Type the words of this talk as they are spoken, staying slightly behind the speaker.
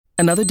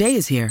Another day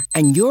is here,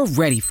 and you're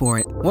ready for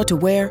it. What to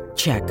wear?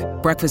 Check.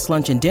 Breakfast,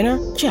 lunch, and dinner?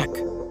 Check.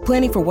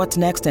 Planning for what's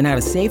next and how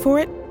to save for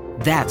it?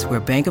 That's where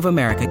Bank of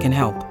America can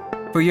help.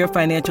 For your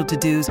financial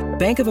to-dos,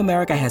 Bank of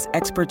America has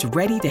experts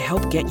ready to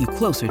help get you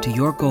closer to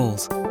your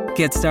goals.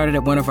 Get started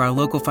at one of our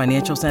local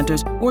financial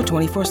centers or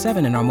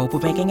 24/7 in our mobile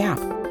banking app.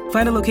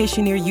 Find a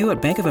location near you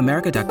at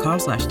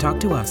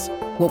bankofamerica.com/talktous.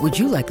 What would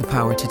you like the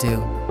power to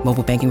do?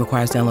 Mobile banking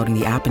requires downloading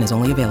the app and is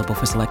only available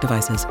for select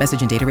devices.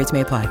 Message and data rates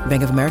may apply.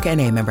 Bank of America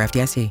N.A., member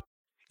FDIC.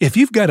 If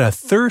you've got a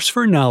thirst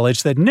for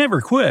knowledge that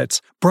never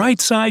quits,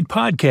 Brightside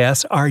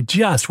Podcasts are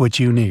just what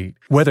you need.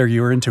 Whether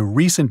you're into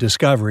recent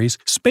discoveries,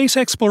 space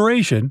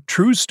exploration,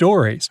 true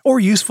stories, or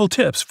useful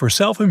tips for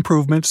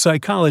self-improvement,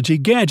 psychology,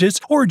 gadgets,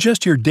 or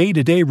just your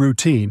day-to-day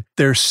routine,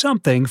 there's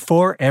something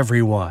for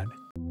everyone.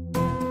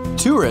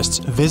 Tourists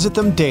visit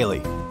them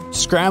daily,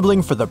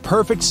 scrambling for the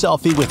perfect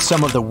selfie with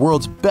some of the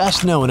world's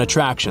best-known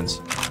attractions.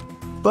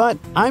 But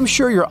I'm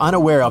sure you're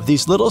unaware of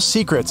these little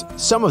secrets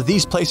some of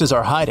these places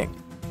are hiding.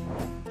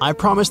 I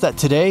promise that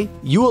today,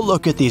 you will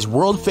look at these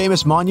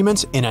world-famous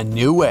monuments in a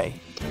new way.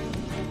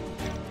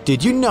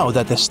 Did you know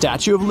that the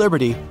Statue of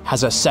Liberty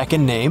has a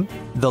second name?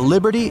 The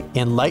Liberty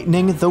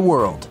Enlightening the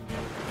World.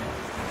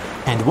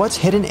 And what's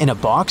hidden in a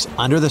box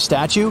under the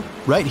statue,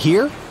 right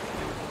here?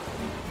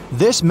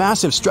 This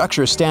massive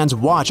structure stands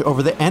watch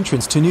over the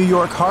entrance to New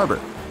York Harbor,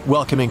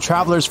 welcoming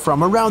travelers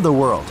from around the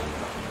world.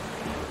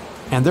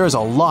 And there's a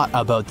lot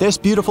about this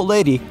beautiful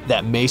lady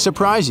that may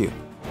surprise you.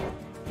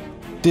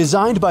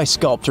 Designed by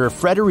sculptor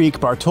Frédéric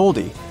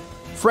Bartholdi,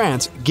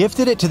 France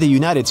gifted it to the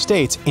United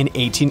States in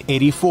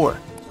 1884.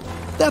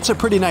 That's a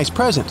pretty nice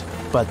present,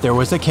 but there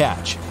was a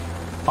catch.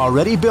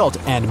 Already built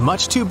and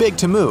much too big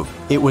to move,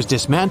 it was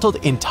dismantled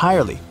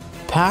entirely,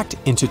 packed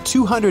into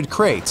 200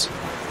 crates,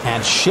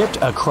 and shipped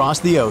across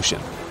the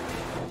ocean.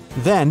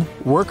 Then,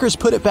 workers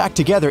put it back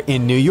together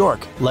in New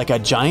York like a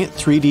giant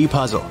 3D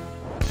puzzle.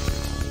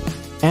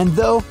 And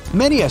though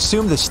many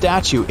assume the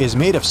statue is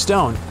made of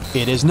stone,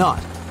 it is not.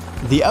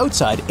 The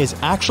outside is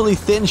actually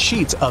thin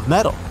sheets of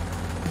metal.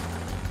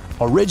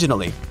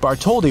 Originally,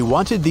 Bartholdi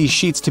wanted these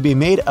sheets to be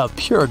made of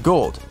pure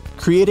gold,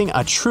 creating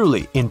a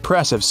truly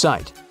impressive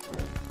sight.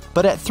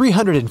 But at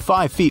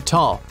 305 feet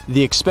tall,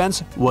 the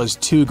expense was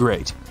too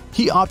great.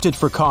 He opted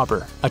for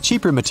copper, a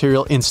cheaper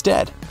material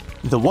instead.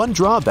 The one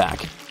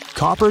drawback: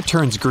 copper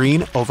turns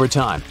green over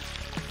time.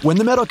 When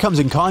the metal comes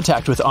in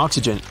contact with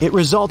oxygen, it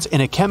results in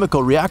a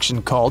chemical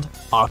reaction called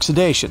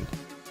oxidation.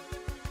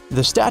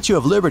 The Statue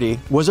of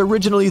Liberty was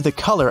originally the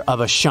color of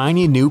a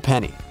shiny new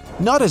penny.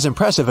 Not as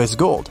impressive as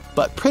gold,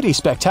 but pretty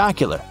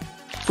spectacular.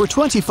 For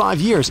 25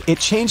 years, it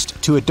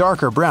changed to a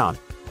darker brown.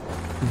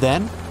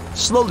 Then,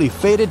 slowly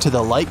faded to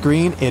the light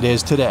green it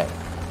is today.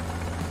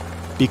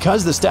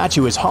 Because the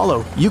statue is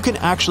hollow, you can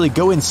actually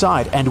go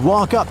inside and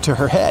walk up to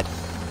her head.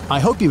 I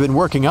hope you've been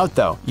working out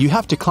though. You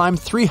have to climb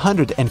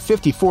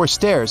 354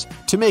 stairs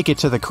to make it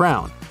to the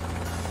crown.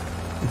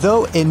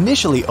 Though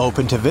initially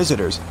open to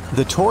visitors,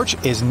 the torch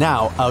is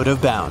now out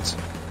of bounds.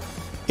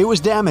 It was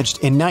damaged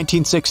in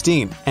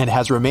 1916 and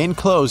has remained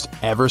closed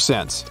ever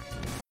since.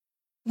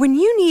 When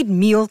you need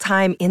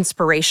mealtime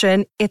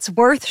inspiration, it's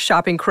worth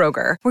shopping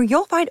Kroger, where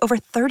you'll find over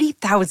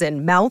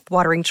 30,000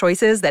 mouth-watering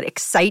choices that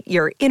excite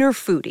your inner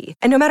foodie.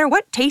 And no matter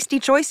what tasty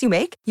choice you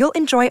make, you'll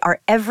enjoy our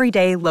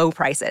everyday low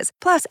prices,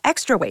 plus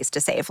extra ways to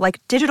save,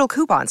 like digital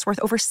coupons worth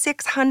over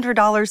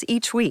 $600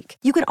 each week.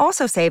 You can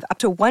also save up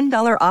to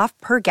 $1 off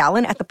per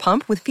gallon at the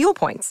pump with fuel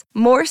points.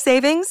 More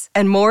savings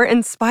and more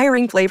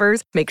inspiring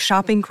flavors make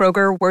shopping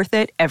Kroger worth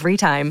it every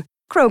time.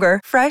 Kroger,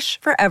 fresh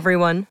for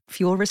everyone.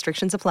 Fuel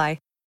restrictions apply.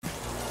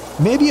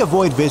 Maybe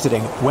avoid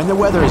visiting when the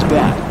weather is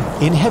bad.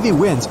 In heavy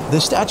winds,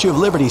 the Statue of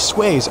Liberty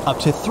sways up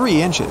to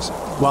 3 inches,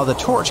 while the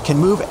torch can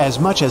move as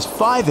much as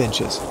 5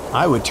 inches.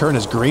 I would turn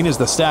as green as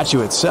the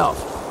statue itself.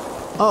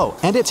 Oh,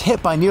 and it's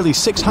hit by nearly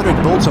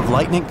 600 bolts of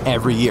lightning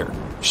every year.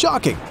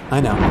 Shocking, I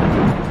know.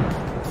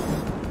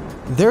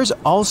 There's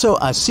also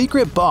a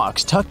secret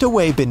box tucked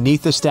away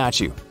beneath the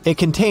statue. It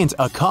contains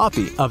a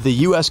copy of the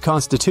U.S.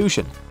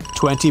 Constitution,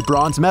 20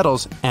 bronze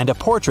medals, and a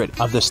portrait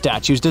of the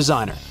statue's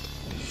designer.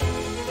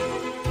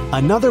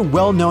 Another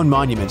well-known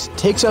monument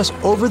takes us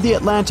over the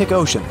Atlantic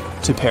Ocean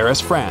to Paris,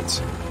 France.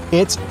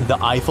 It's the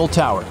Eiffel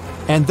Tower.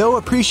 And though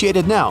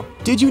appreciated now,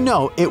 did you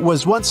know it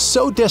was once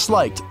so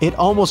disliked it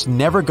almost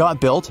never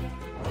got built?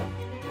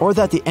 Or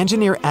that the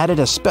engineer added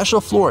a special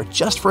floor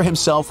just for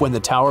himself when the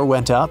tower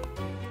went up?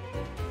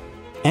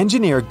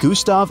 Engineer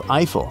Gustave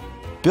Eiffel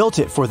built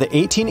it for the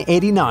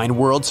 1889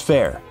 World's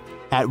Fair.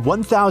 At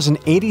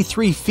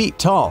 1,083 feet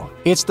tall,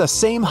 it's the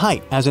same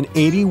height as an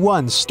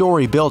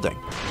 81-story building.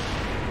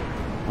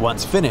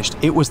 Once finished,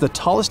 it was the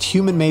tallest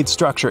human-made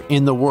structure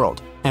in the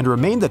world and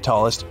remained the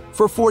tallest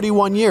for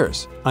 41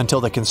 years until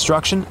the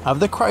construction of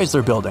the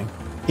Chrysler Building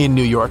in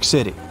New York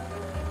City.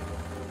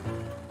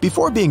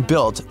 Before being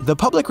built, the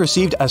public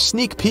received a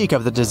sneak peek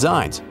of the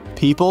designs.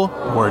 People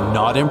were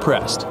not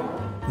impressed.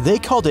 They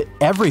called it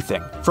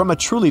everything from a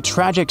truly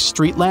tragic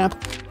street lamp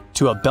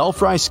to a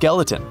belfry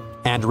skeleton,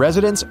 and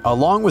residents,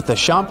 along with the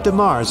Champ de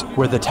Mars,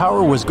 where the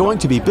tower was going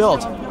to be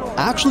built,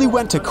 actually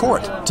went to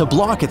court to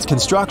block its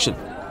construction.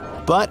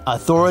 But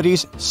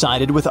authorities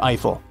sided with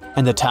Eiffel,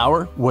 and the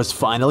tower was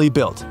finally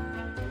built.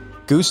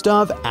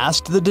 Gustave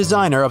asked the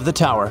designer of the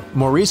tower,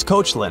 Maurice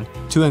Koechlin,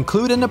 to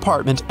include an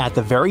apartment at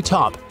the very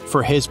top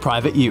for his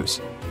private use.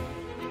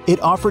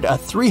 It offered a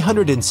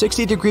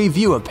 360-degree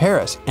view of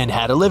Paris and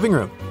had a living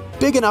room,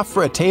 big enough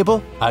for a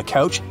table, a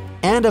couch,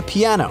 and a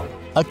piano,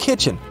 a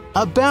kitchen,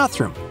 a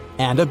bathroom,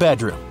 and a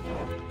bedroom.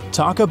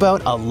 Talk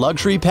about a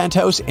luxury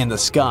penthouse in the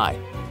sky.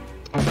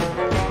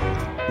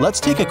 Let's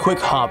take a quick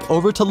hop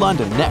over to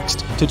London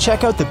next to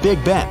check out the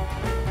Big Ben.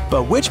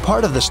 But which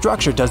part of the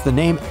structure does the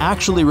name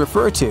actually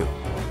refer to?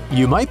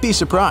 You might be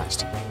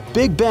surprised.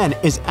 Big Ben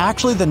is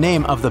actually the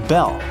name of the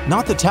bell,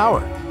 not the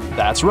tower.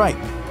 That's right.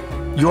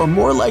 You're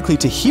more likely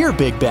to hear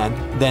Big Ben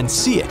than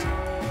see it.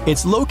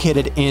 It's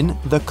located in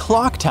the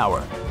Clock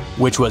Tower,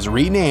 which was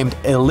renamed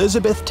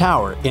Elizabeth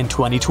Tower in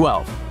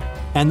 2012.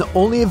 And the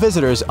only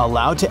visitors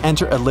allowed to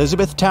enter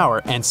Elizabeth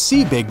Tower and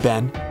see Big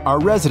Ben are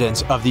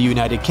residents of the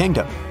United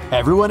Kingdom.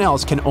 Everyone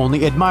else can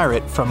only admire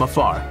it from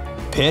afar.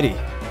 Pity.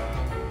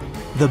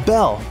 The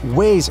bell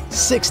weighs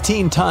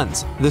 16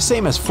 tons, the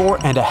same as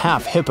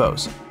 4.5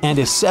 hippos, and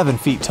is 7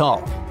 feet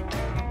tall.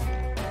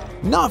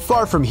 Not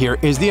far from here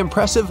is the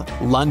impressive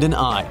London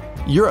Eye,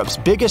 Europe's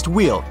biggest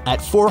wheel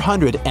at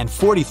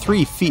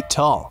 443 feet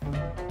tall.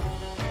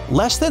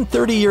 Less than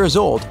 30 years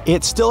old,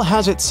 it still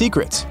has its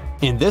secrets.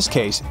 In this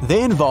case,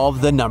 they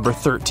involve the number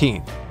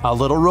 13, a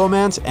little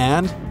romance,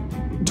 and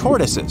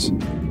tortoises.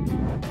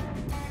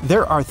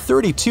 There are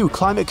 32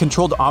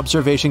 climate-controlled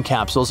observation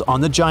capsules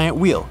on the giant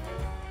wheel,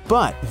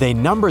 but they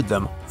numbered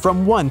them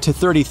from 1 to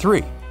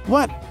 33.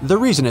 What? The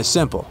reason is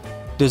simple.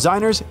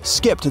 Designers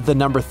skipped the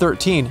number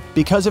 13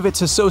 because of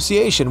its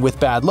association with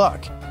bad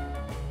luck.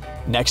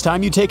 Next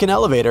time you take an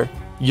elevator,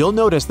 you'll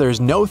notice there's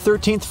no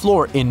 13th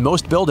floor in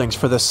most buildings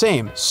for the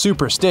same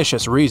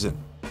superstitious reason.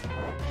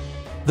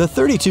 The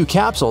 32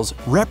 capsules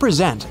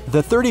represent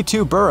the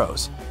 32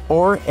 boroughs,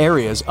 or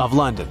areas of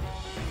London.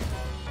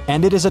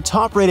 And it is a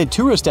top-rated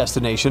tourist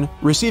destination,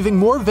 receiving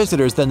more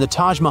visitors than the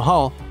Taj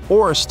Mahal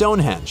or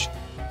Stonehenge.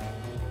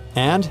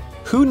 And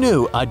who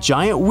knew a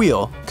giant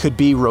wheel could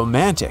be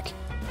romantic?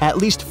 At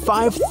least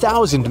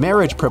 5,000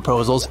 marriage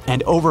proposals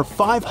and over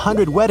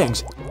 500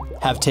 weddings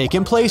have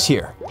taken place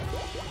here.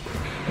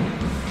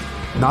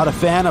 Not a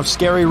fan of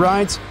scary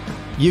rides?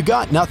 You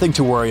got nothing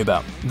to worry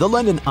about. The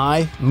London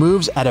Eye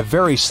moves at a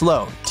very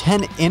slow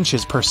 10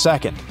 inches per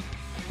second,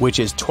 which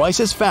is twice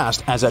as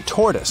fast as a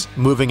tortoise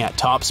moving at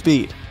top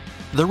speed.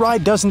 The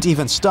ride doesn't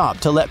even stop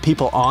to let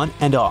people on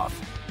and off.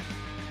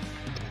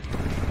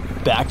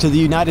 Back to the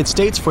United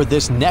States for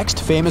this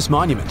next famous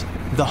monument,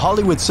 the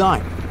Hollywood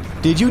sign.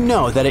 Did you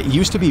know that it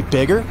used to be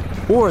bigger?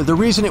 Or the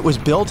reason it was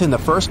built in the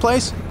first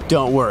place?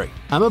 Don't worry,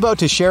 I'm about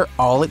to share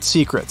all its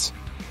secrets.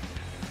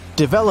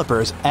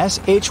 Developers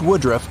S.H.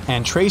 Woodruff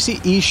and Tracy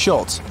E.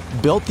 Schultz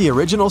built the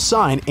original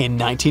sign in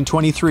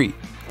 1923,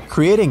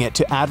 creating it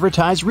to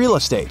advertise real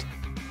estate.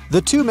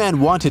 The two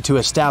men wanted to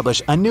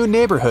establish a new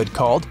neighborhood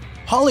called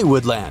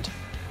Hollywoodland,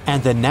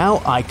 and the now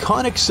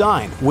iconic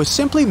sign was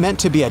simply meant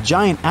to be a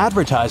giant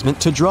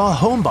advertisement to draw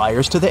home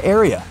buyers to the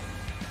area.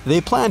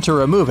 They planned to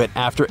remove it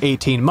after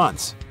 18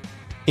 months.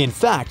 In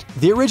fact,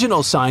 the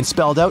original sign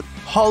spelled out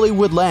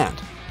Hollywoodland.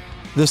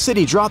 The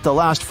city dropped the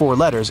last 4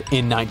 letters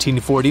in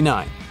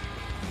 1949.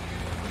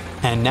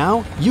 And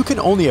now, you can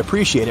only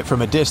appreciate it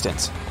from a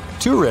distance.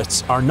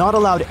 Tourists are not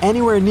allowed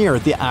anywhere near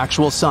the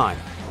actual sign.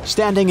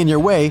 Standing in your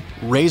way,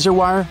 razor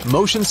wire,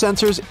 motion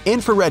sensors,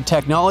 infrared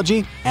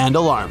technology, and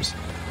alarms.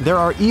 There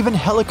are even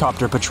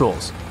helicopter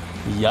patrols.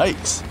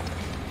 Yikes!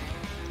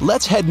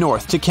 Let's head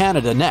north to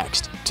Canada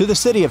next, to the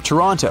city of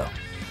Toronto.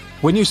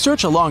 When you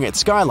search along its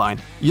skyline,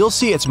 you'll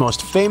see its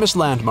most famous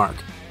landmark,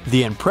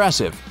 the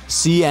impressive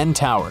CN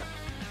Tower.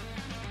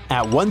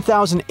 At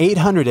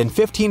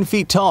 1,815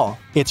 feet tall,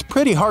 it's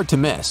pretty hard to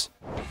miss.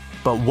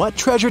 But what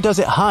treasure does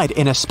it hide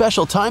in a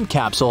special time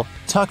capsule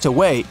tucked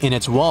away in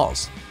its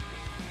walls?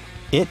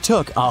 It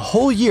took a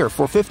whole year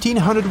for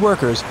 1,500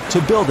 workers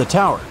to build the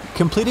tower,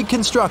 completed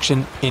construction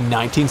in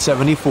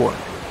 1974.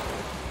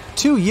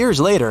 2 years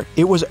later,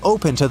 it was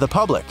open to the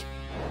public.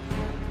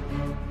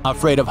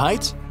 Afraid of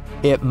heights?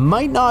 It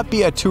might not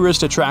be a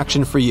tourist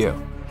attraction for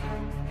you.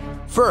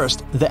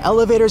 First, the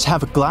elevators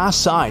have glass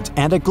sides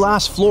and a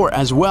glass floor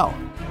as well.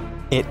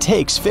 It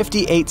takes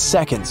 58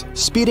 seconds,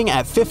 speeding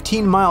at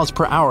 15 miles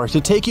per hour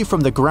to take you from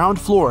the ground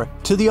floor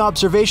to the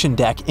observation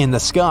deck in the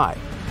sky.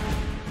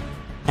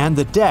 And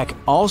the deck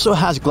also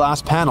has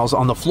glass panels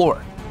on the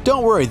floor.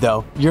 Don't worry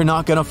though, you're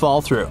not going to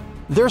fall through.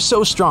 They're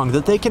so strong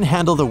that they can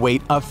handle the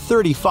weight of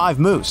 35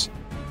 moose.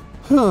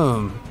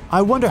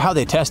 I wonder how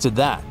they tested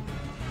that.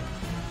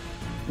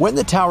 When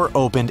the tower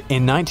opened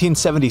in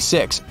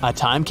 1976, a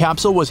time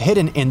capsule was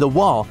hidden in the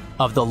wall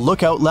of the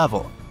lookout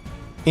level.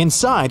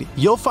 Inside,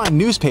 you'll find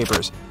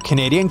newspapers,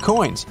 Canadian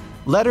coins,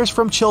 letters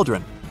from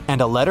children,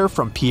 and a letter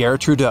from Pierre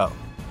Trudeau.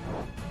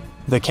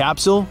 The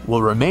capsule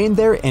will remain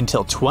there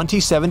until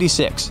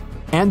 2076,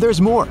 and there's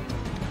more.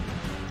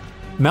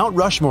 Mount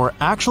Rushmore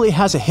actually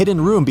has a hidden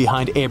room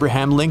behind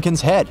Abraham Lincoln's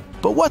head,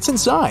 but what's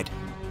inside?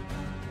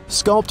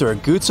 Sculptor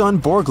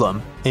Gutzon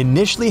Borglum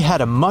initially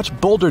had a much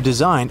bolder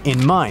design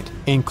in mind,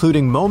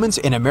 including moments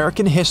in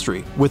American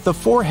history with the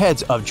four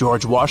heads of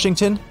George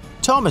Washington,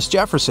 Thomas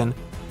Jefferson,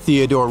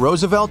 Theodore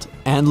Roosevelt,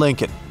 and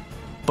Lincoln.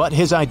 But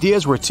his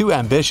ideas were too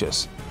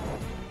ambitious.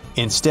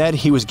 Instead,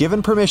 he was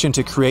given permission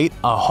to create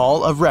a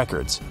Hall of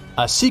Records,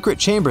 a secret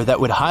chamber that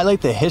would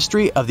highlight the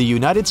history of the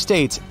United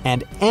States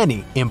and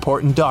any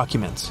important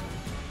documents.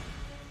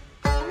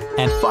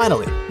 And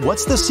finally,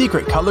 what's the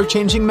secret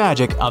color-changing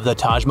magic of the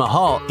Taj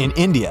Mahal in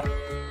India?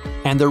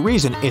 And the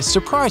reason is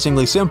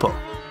surprisingly simple.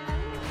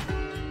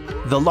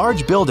 The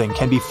large building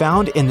can be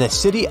found in the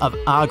city of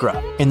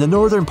Agra in the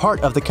northern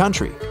part of the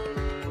country.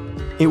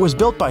 It was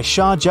built by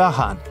Shah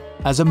Jahan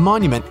as a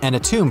monument and a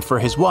tomb for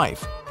his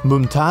wife,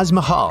 Mumtaz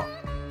Mahal.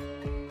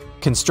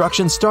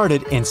 Construction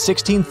started in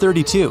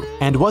 1632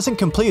 and wasn't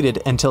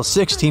completed until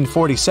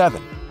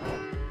 1647.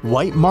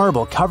 White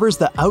marble covers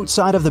the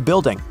outside of the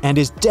building and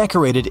is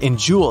decorated in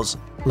jewels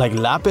like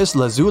lapis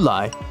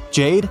lazuli,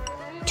 jade,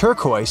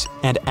 turquoise,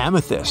 and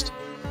amethyst.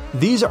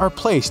 These are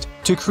placed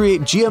to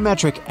create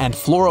geometric and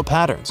floral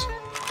patterns.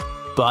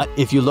 But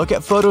if you look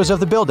at photos of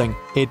the building,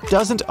 it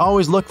doesn't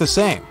always look the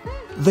same.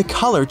 The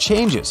color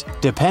changes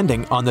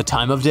depending on the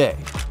time of day.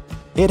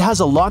 It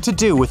has a lot to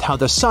do with how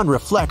the sun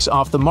reflects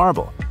off the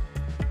marble.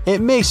 It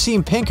may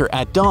seem pinker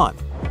at dawn,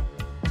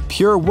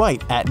 pure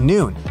white at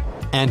noon,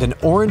 and an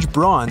orange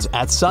bronze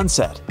at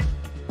sunset.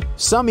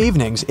 Some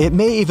evenings it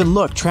may even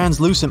look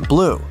translucent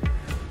blue.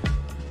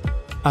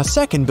 A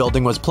second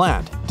building was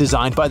planned,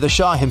 designed by the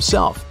Shah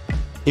himself.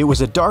 It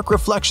was a dark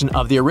reflection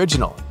of the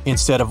original.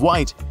 Instead of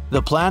white,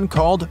 the plan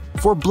called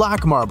for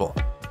black marble.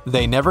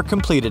 They never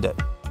completed it.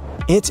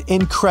 It's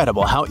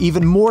incredible how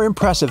even more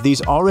impressive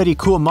these already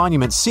cool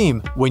monuments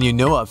seem when you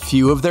know a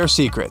few of their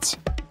secrets.